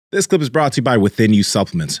This clip is brought to you by Within You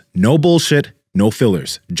Supplements. No bullshit, no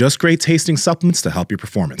fillers, just great tasting supplements to help your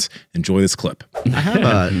performance. Enjoy this clip. I have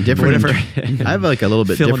a different, I have like a little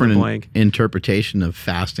bit different interpretation of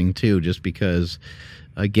fasting too, just because,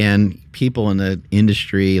 again, people in the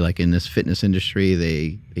industry, like in this fitness industry,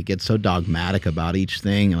 they get so dogmatic about each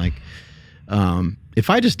thing. Like, if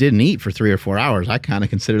I just didn't eat for 3 or 4 hours, I kind of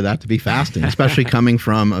consider that to be fasting, especially coming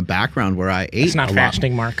from a background where I ate. It's not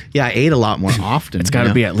fasting, Mark. Yeah, I ate a lot more often. It's got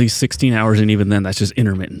to be at least 16 hours, and even then, that's just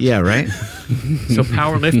intermittent. Yeah, right. So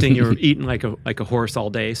powerlifting, you're eating like a horse all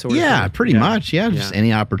day, sort of. Yeah, pretty much. Yeah, just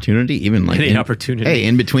any opportunity, even like any opportunity. Hey,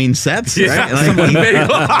 in between sets, yeah, right?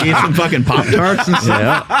 Like, eat some fucking Pop-Tarts and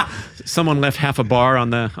stuff. Yeah. Someone left half a bar on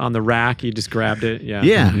the rack. You just grabbed it. Yeah.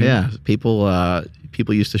 Yeah, yeah.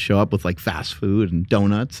 People used to show up with like fast food and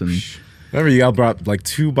donuts and. Remember, you all brought like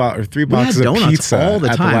 3 boxes of pizza all the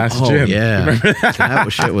time. At the last gym. Yeah, that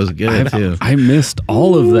shit was good too. I missed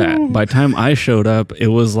all of that. By the time I showed up, it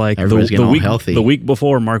was like the week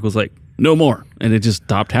before. Mark was like, "No more," and it just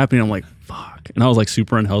stopped happening. I'm like, "Fuck!" And I was like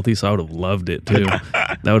super unhealthy, so I would have loved it too.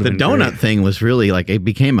 That would have the donut thing was really like it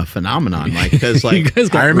became a phenomenon, like because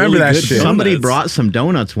like I remember that shit. Somebody brought some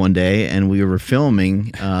donuts one day, and we were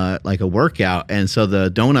filming like a workout, and so the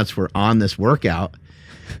donuts were on this workout.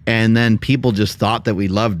 And then people just thought that we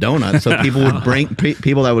loved donuts. So people would bring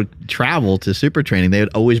people that would travel to super training. They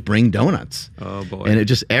would always bring donuts. Oh boy! And it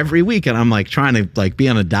just every week. And I'm like trying to like be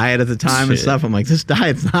on a diet at the time and stuff. I'm like, this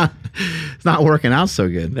diet's not working out so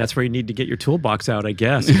good. That's where you need to get your toolbox out, I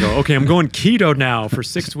guess. You go, okay, I'm going keto now for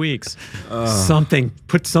 6 weeks.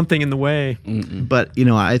 Put something in the way. But you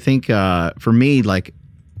know, I think for me, like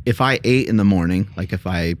if I ate in the morning, like if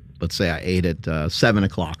let's say I ate at 7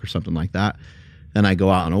 o'clock or something like that. Then I go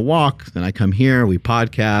out on a walk. Then I come here. We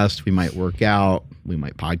podcast. We might work out. We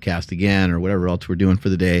might podcast again or whatever else we're doing for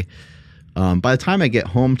the day. By the time I get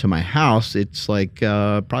home to my house, it's like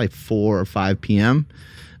probably 4 or 5 p.m.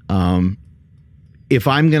 If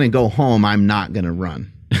I'm going to go home, I'm not going to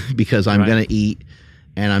run because I'm going to eat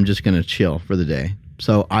and I'm just going to chill for the day.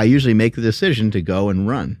 So I usually make the decision to go and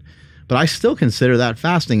run. But I still consider that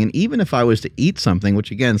fasting. And even if I was to eat something,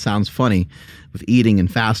 which again sounds funny with eating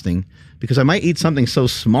and fasting, because I might eat something so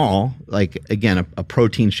small, like, again, a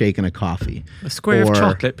protein shake and a coffee. A square of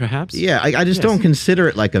chocolate, perhaps? Yeah, I just don't consider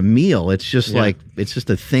it like a meal. It's just like, it's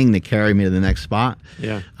just a thing to carry me to the next spot.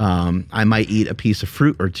 Yeah. I might eat a piece of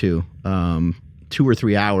fruit or two, 2 or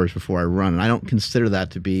 3 hours before I run. And I don't consider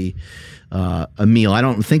that to be a meal. I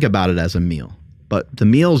don't think about it as a meal. But the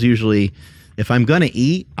meals usually, if I'm going to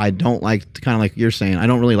eat, I don't like to, kind of like you're saying, I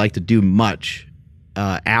don't really like to do much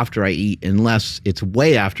after I eat, unless it's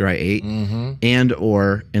way after I ate, and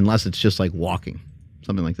or unless it's just like walking,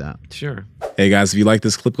 something like that. Sure. Hey guys, if you like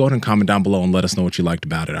this clip, go ahead and comment down below and let us know what you liked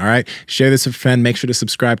about it. All right, share this with a friend. Make sure to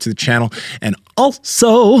subscribe to the channel, and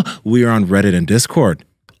also we are on Reddit and Discord.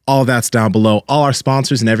 All that's down below. All our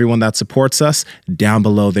sponsors and everyone that supports us down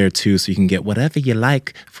below there too, so you can get whatever you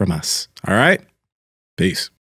like from us. All right, peace.